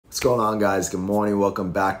What's going on, guys? Good morning.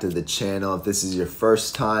 Welcome back to the channel. If this is your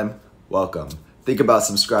first time, welcome. Think about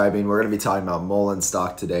subscribing. We're going to be talking about mullen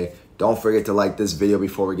stock today. Don't forget to like this video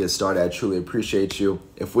before we get started. I truly appreciate you.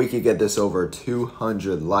 If we could get this over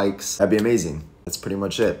 200 likes, that'd be amazing. That's pretty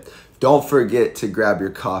much it. Don't forget to grab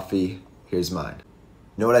your coffee. Here's mine.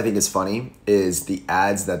 You know what I think is funny is the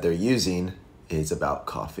ads that they're using is about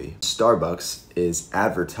coffee. Starbucks is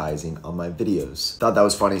advertising on my videos. Thought that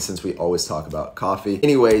was funny since we always talk about coffee.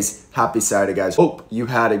 Anyways, happy Saturday, guys. Hope you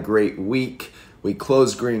had a great week. We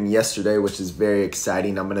closed green yesterday, which is very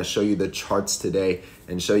exciting. I'm gonna show you the charts today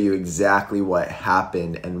and show you exactly what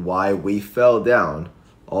happened and why we fell down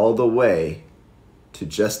all the way to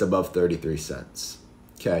just above 33 cents.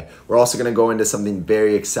 Okay, we're also gonna go into something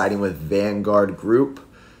very exciting with Vanguard Group.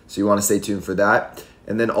 So you wanna stay tuned for that.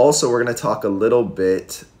 And then also we're going to talk a little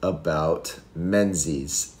bit about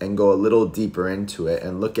Menzies and go a little deeper into it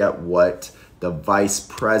and look at what the vice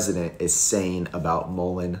president is saying about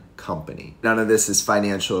Mullen Company. None of this is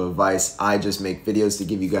financial advice. I just make videos to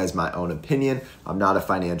give you guys my own opinion. I'm not a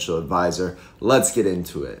financial advisor. Let's get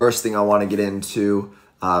into it. First thing I want to get into,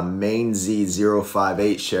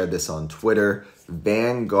 MainZ058 shared this on Twitter.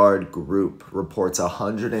 Vanguard Group reports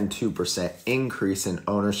 102% increase in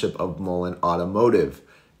ownership of Mullen Automotive.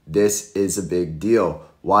 This is a big deal.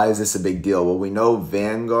 Why is this a big deal? Well, we know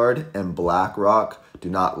Vanguard and BlackRock do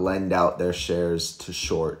not lend out their shares to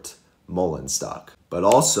short Mullen stock, but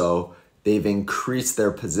also they've increased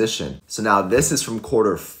their position. So now this is from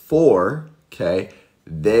Q4, okay?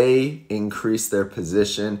 They increased their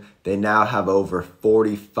position. They now have over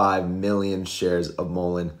 45 million shares of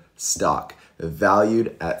Mullen stock,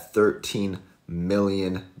 valued at $13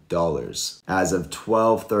 million. As of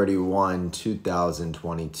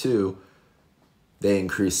 12/31/2022, they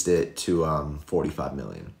increased it to 45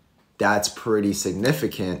 million. That's pretty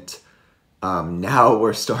significant. Now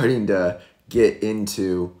we're starting to get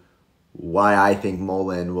into why I think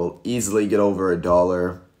Mullen will easily get over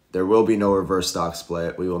 $1. There will be no reverse stock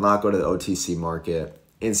split. We will not go to the OTC market.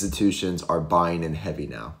 Institutions are buying in heavy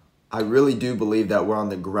now. I really do believe that we're on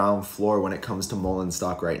the ground floor when it comes to Mullen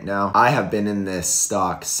stock right now. I have been in this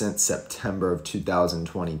stock since September of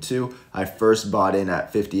 2022. I first bought in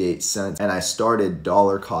at 58 cents and I started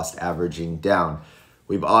dollar cost averaging down.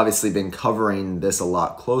 We've obviously been covering this a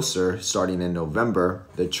lot closer starting in November,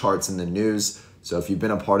 the charts in the news. So if you've been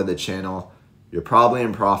a part of the channel, you're probably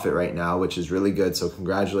in profit right now, which is really good. So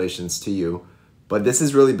congratulations to you. But this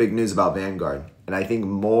is really big news about Vanguard. And I think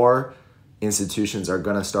more institutions are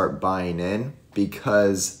going to start buying in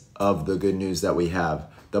because of the good news that we have,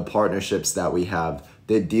 the partnerships that we have,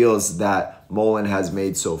 the deals that Mullen has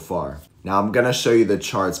made so far. Now I'm going to show you the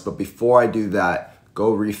charts, but before I do that,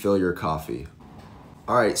 go refill your coffee.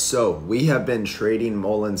 All right, so we have been trading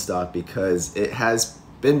Mullen stock because it has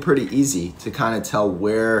been pretty easy to kind of tell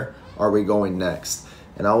where are we going next.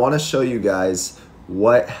 And I want to show you guys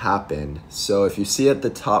what happened. So if you see at the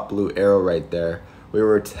top blue arrow right there, we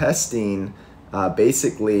were testing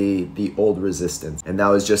basically the old resistance, and that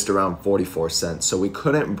was just around 44 cents. So we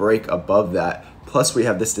couldn't break above that. Plus we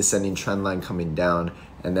have this descending trend line coming down,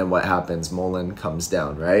 and then what happens? Mullen comes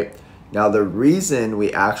down, right? Now the reason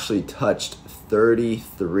we actually touched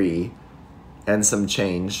 33 and some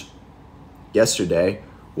change yesterday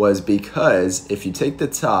was because if you take the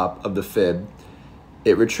top of the fib,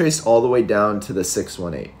 it retraced all the way down to the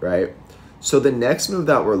 618, right? So the next move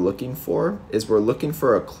that we're looking for is we're looking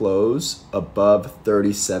for a close above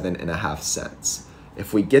 37.5 cents.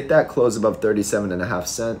 If we get that close above 37.5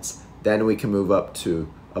 cents, then we can move up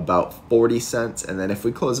to about 40 cents. And then if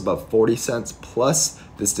we close above 40 cents plus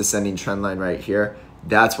this descending trend line right here,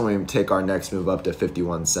 that's when we take our next move up to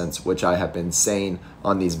 51 cents, which I have been saying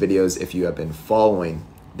on these videos if you have been following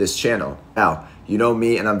this channel. Now, you know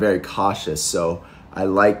me and I'm very cautious, so I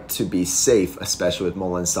like to be safe, especially with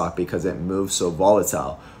Mullen stock because it moves so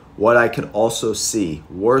volatile. What I could also see,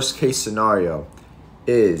 worst case scenario,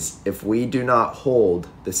 is if we do not hold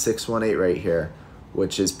the 618 right here,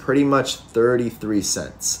 which is pretty much 33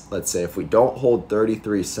 cents. Let's say if we don't hold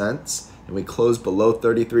 33 cents and we close below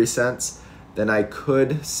 33 cents, then I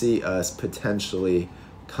could see us potentially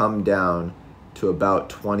come down to about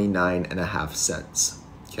 29.5 cents.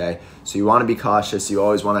 Okay, so you want to be cautious. You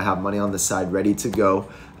always want to have money on the side ready to go.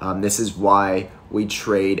 This is why we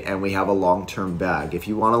trade and we have a long-term bag. If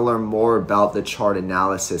you want to learn more about the chart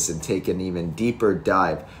analysis and take an even deeper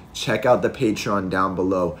dive, check out the Patreon down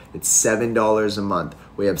below. It's $7 a month.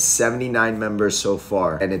 We have 79 members so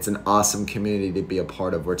far, and it's an awesome community to be a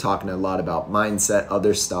part of. We're talking a lot about mindset,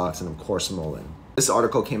 other stocks, and of course, Mullen. This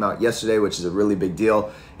article came out yesterday, which is a really big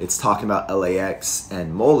deal. It's talking about LAX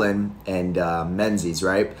and Mullen and Menzies,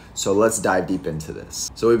 right? So let's dive deep into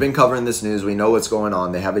this. So we've been covering this news. We know what's going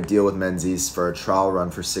on. They have a deal with Menzies for a trial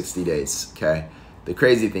run for 60 days, okay? The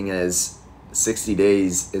crazy thing is 60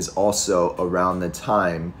 days is also around the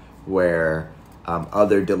time where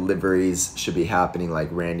other deliveries should be happening, like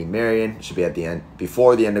Randy Marion should be at the end,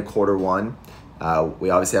 before the end of Q1. We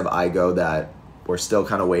obviously have IGO that we're still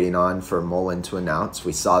kind of waiting on for Mullen to announce.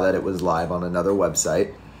 We saw that it was live on another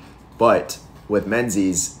website. But with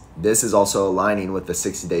Menzies, this is also aligning with the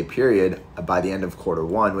 60-day period by the end of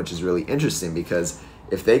Q1, which is really interesting because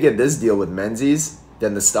if they get this deal with Menzies,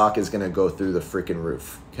 then the stock is going to go through the freaking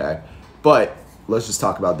roof, okay? But let's just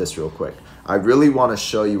talk about this real quick. I really want to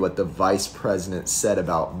show you what the vice president said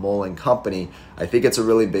about Mullen Company. I think it's a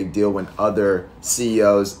really big deal when other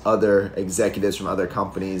CEOs, other executives from other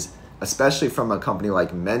companies, especially from a company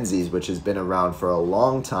like Menzies, which has been around for a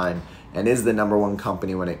long time and is the #1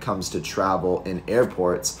 company when it comes to travel in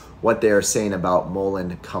airports, what they are saying about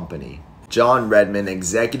Mullen Company. John Redmond,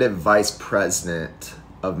 executive vice president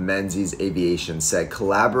of Menzies Aviation, said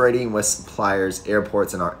collaborating with suppliers,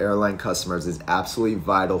 airports, and our airline customers is absolutely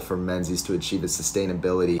vital for Menzies to achieve its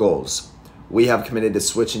sustainability goals. We have committed to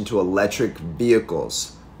switching to electric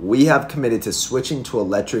vehicles. We have committed to switching to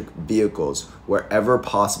electric vehicles wherever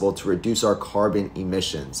possible to reduce our carbon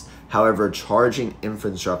emissions. However, charging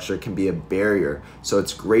infrastructure can be a barrier, so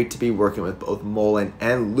it's great to be working with both Mullen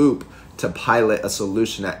and Loop to pilot a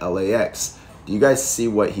solution at LAX. Do you guys see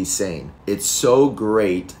what he's saying? It's so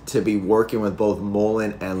great to be working with both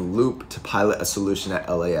Mullen and Loop to pilot a solution at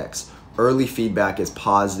LAX. Early feedback is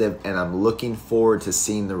positive, and I'm looking forward to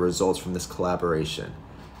seeing the results from this collaboration.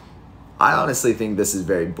 I honestly think this is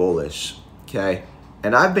very bullish, okay?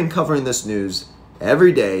 And I've been covering this news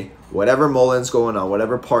every day, whatever Mullen's going on,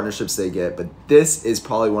 whatever partnerships they get, but this is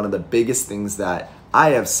probably one of the biggest things that I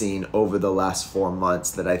have seen over the last 4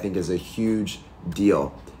 months that I think is a huge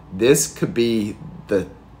deal. This could be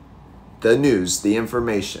the news, the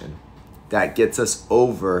information that gets us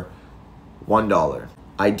over $1.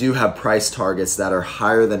 I do have price targets that are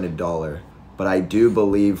higher than $1, but I do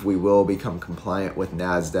believe we will become compliant with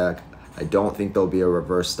NASDAQ. I don't think there'll be a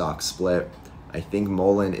reverse stock split. I think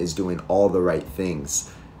Mullen is doing all the right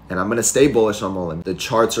things. And I'm going to stay bullish on Mullen. The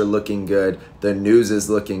charts are looking good. The news is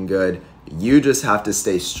looking good. You just have to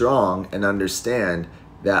stay strong and understand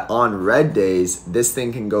that on red days, this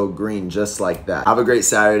thing can go green just like that. Have a great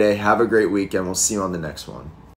Saturday. Have a great weekend. We'll see you on the next one.